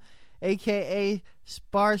Rhythm, aka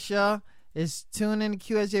Sparsha, is tuning in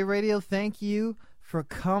to QSJ Radio. Thank you for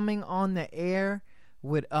coming on the air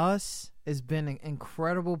with us. It's been an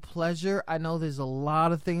incredible pleasure. I know there's a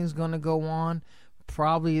lot of things going to go on,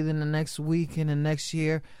 probably in the next week and the next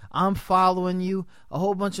year. I'm following you. A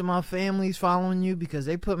whole bunch of my family's following you because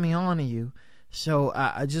they put me on to you. So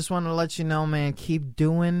I just want to let you know, man, keep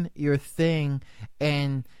doing your thing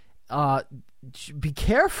and be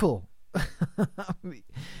careful.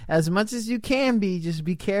 As much as you can be, just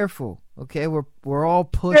be careful. Okay, we're all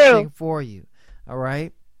pushing for you. All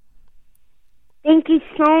right. Thank you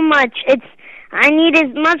so much. I need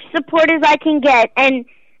as much support as I can get, and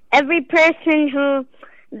every person who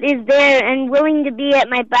is there and willing to be at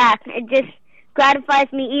my back, it just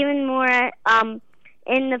gratifies me even more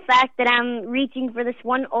in the fact that I'm reaching for this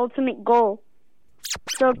one ultimate goal.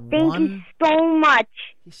 So thank you so much.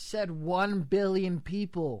 He said 1 billion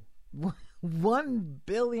people. 1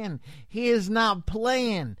 billion. He is not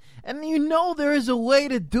playing. And you know there is a way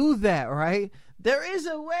to do that, right? There is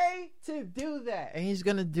a way to do that, and he's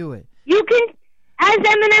going to do it. You can, as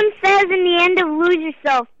Eminem says in the end of Lose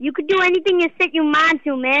Yourself, you could do anything you set your mind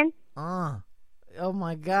to, man. Oh,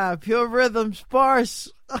 my God. Pure Rhythm,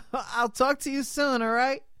 Sparse. I'll talk to you soon, all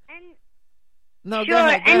right? No, sure, go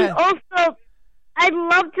ahead. And also, I'd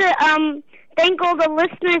love to thank all the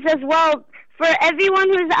listeners as well for everyone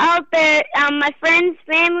who's out there, my friends,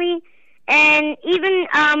 family, and even,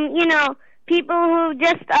 people who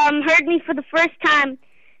just heard me for the first time.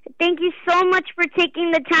 Thank you so much for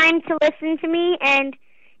taking the time to listen to me, and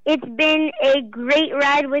it's been a great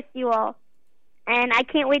ride with you all. And I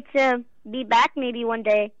can't wait to be back maybe one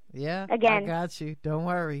day. Yeah, again. I got you. Don't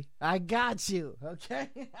worry. I got you, okay?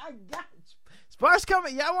 I got you. Sparse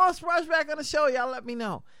coming. Y'all want Sparse back on the show? Y'all let me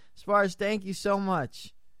know. Sparse, thank you so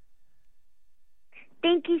much.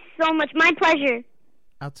 Thank you so much. My pleasure.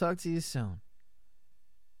 I'll talk to you soon.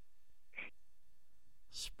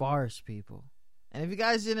 Sparse, people. And if you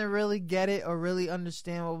guys didn't really get it or really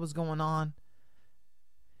understand what was going on,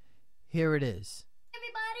 here it is. Hey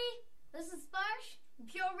everybody, this is Sparsh,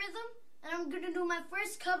 Pure Rhythm, and I'm going to do my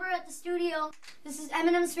first cover at the studio. This is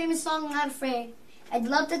Eminem's famous song, Not Afraid. I'd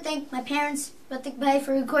love to thank my parents, Ratik Bhai,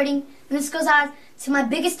 for recording, and this goes out to my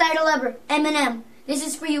biggest idol ever, Eminem. This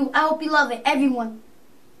is for you. I hope you love it, everyone.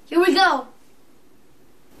 Here we go.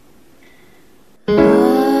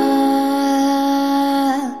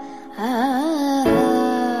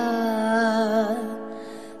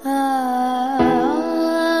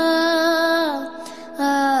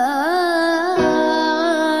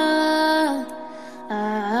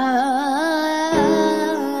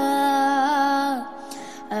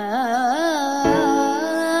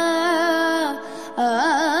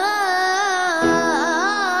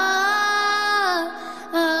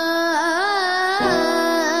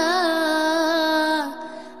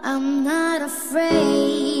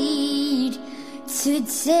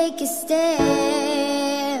 Take a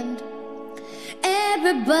stand.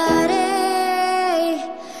 Everybody,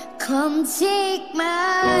 come take my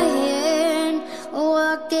hand.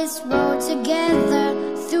 Walk this road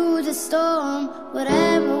together through the storm,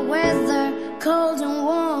 whatever weather, cold and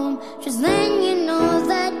warm. Just letting you know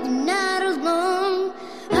that you're not alone.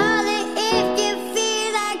 Holler if you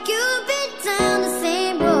feel like you've been down the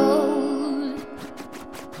same road.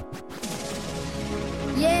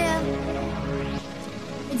 Yeah.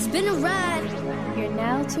 It's been a ride. You're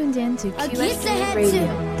now tuned in to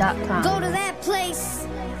QSJRadio.com. Go to that place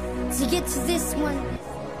to get to this one.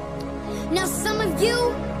 Now some of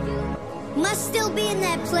you must still be in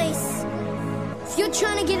that place. If you're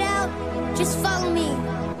trying to get out, just follow me.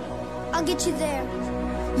 I'll get you there.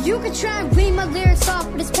 You can try and read my lyrics off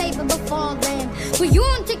of this paper before then, but you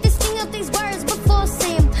won't take this thing out these words before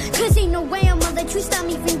Sam. Cause ain't no way I'ma let you stop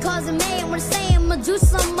me from causing mayhem. When I say I'ma do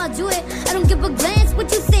something, I'll do it. I don't give a glance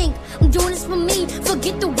what you think. I'm doing this for me.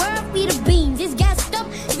 Forget the world, feed the beans. It's gassed up,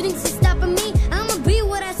 everything's stopping me. I'ma be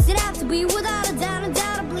what I set out to be, without a doubt,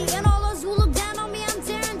 undoubtedly. And all those who look down on me, I'm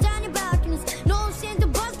tearing down your balconies. No chance to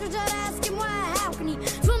bust, without asking why, how can he?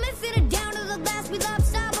 From it fitted down to the last, we love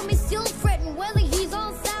style, but me still fretting. Whether he's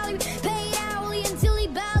on salary, paid hourly until he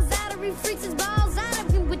bows out or he freaks his balls out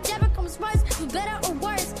of him. Whichever comes first, for better or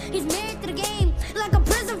worse. He's married to the game, like a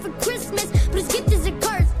present for Christmas, but it's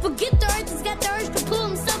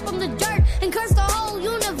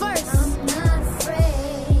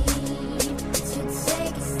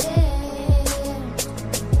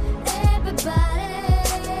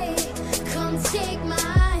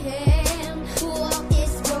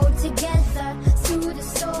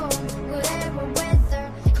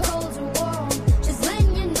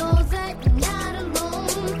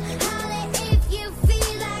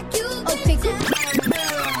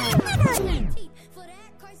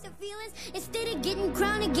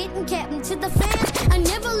the fans. I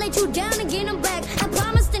never let you down again, I'm back. I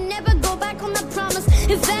promise to never go back on that promise.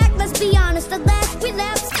 In fact, let's be honest, the last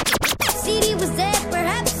relapse CD was there.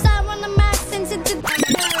 Perhaps I run the max since it's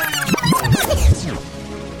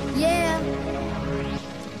yeah,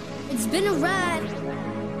 it's been a ride.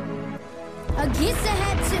 I guess I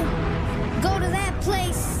had to go to that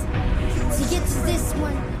place to get to this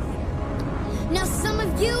one. Now some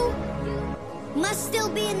of you must still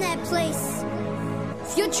be in that place.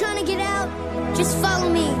 If you're trying to get out, just follow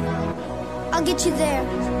me. I'll get you there.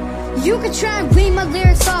 You can try and read my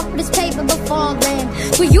lyrics off of this paper before then,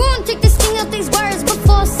 but you won't take this thing out these words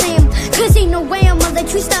before saying. Cause ain't no way I'ma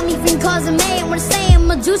let you stop me from causing mayhem. When I say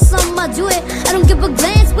I'ma do something, I'll do it. I don't give a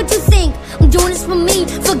glance what you think. I'm doing this for me.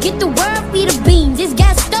 Forget the world, feed the beans. It's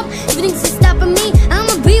gassed up, everything's stopping me.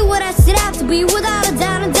 I'ma be what I set out to be, without a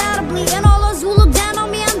doubt, undoubtedly. And all those who look down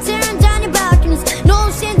on me, I'm tearing down your balconies. No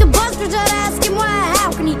chance to bust, start asking why,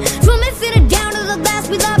 how can he? From infinite down to the last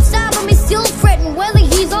we love, stop him, he's still fretting. Whether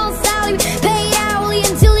he's on salary, paid hourly,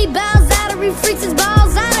 until he bows out or he freaks his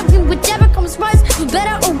balls out of him. Whichever comes first, for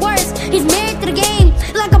better or worse. He's married to the game,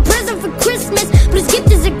 like a present for Christmas, but his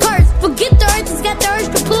gift is a curse. Forget the earth, he's got the urge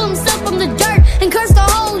to pull himself from the dirt and curse the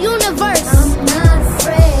whole universe. I'm not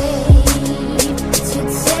afraid to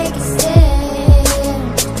take a stand.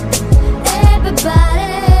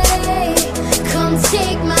 Everybody, come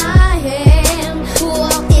take my hand.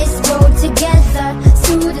 Walk this road together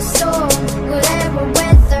through the storm, whatever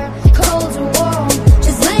weather, cold or warm.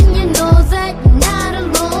 Just letting you know that you're not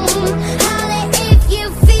alone. Holla if you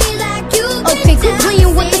feel like you've been okay, quit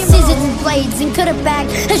playing with the scissors and blades and cut it back.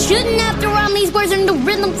 I shouldn't have to rhyme these words in the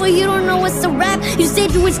rhythm, for you don't know what's a rap. You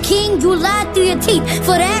said you was king, you lied through your teeth.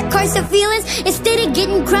 For that, curse your feelings, instead of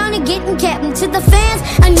getting crowned and getting captain. To the fans,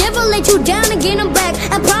 I never let you down again, I'm back.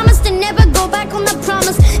 I promise to never go back on that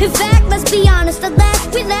promise. In fact, let's be honest, the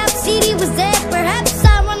last relapse CD was there. Perhaps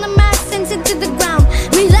I run the max since into the ground.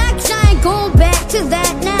 Relax, I ain't going back to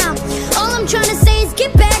that now. All I'm trying to say is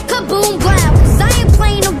get back, kaboom, blow. Cause I ain't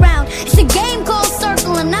playing around. It's a game called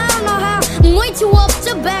Circle, and I don't know how. I'm way too up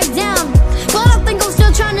to back down. But I think I'm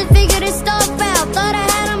still trying to figure this stuff out. Thought I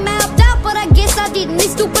had them mapped out, but I guess I didn't.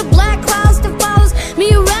 These stupid black clouds that follows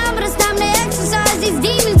me around, but it's time to exercise these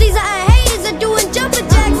demons. These are haters that doing jumping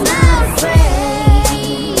jacks now. I'm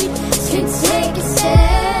afraid to take a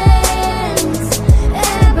stand.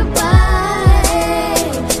 Everybody,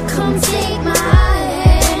 come take my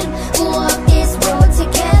hand. We'll walk this road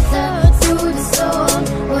together through the storm,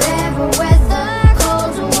 whatever weather,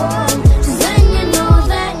 cold or warm. Just letting you know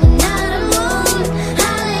that you're not alone.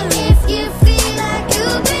 Holla if you feel like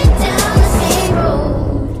you've been down the same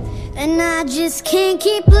road. And I just can't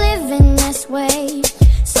keep living this way,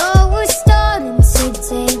 so we're starting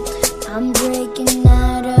today. I'm breaking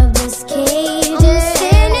out of this cage. I'm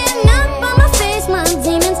standing up, I'ma face my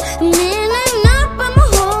demons. I'm kneeling up, I'ma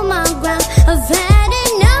hold my ground. I've had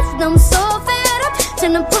enough, I'm so fed up.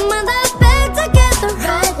 Time to put my life back together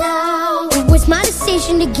right now. It was my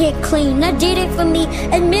decision to get clean, I did it for me.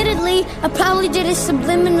 Admittedly, I probably did it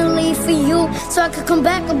subliminally for you, so I could come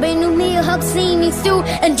back a brand new me, help see me through.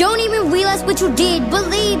 And don't even realize what you did,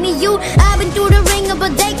 believe me, you. I've been through the ringer,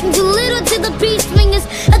 but they can do little to the peace fingers.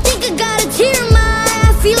 I think I got a tear in my eye,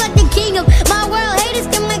 I feel like the king of my world. Haters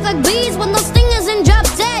can make like bees when those stingers and drop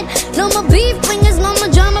dead. No more beef fingers, no more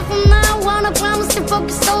drama from now on. I promise to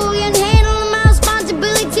focus solely on handling my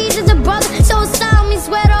responsibilities as a brother. So solemnly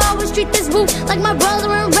swear to always treat this boo like my brother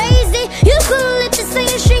and raise it. You couldn't let this thing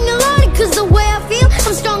string along, cause the way I feel,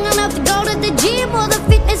 I'm strong enough to go to the gym or the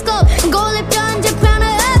fitness club and go lift 100 pounds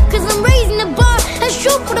up, cause I'm raising the bar. I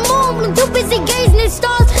shoot for the moon, but I'm too busy gazing at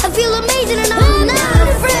stars. I feel amazing and I'm not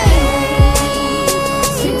afraid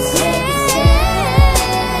to take a stand.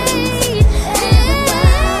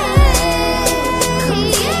 Come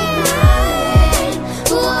take my hand.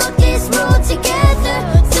 Walk this road together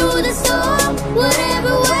through the storm,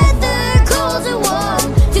 whatever weather, cold or warm.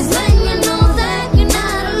 Just letting you know that you're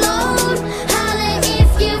not alone. Holla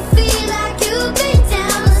if you feel like you've been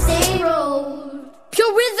down the same road.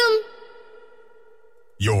 Pure rhythm.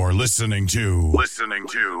 You're listening to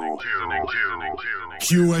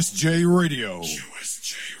QSJ Radio.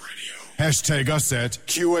 Hashtag us at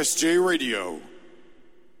QSJ Radio.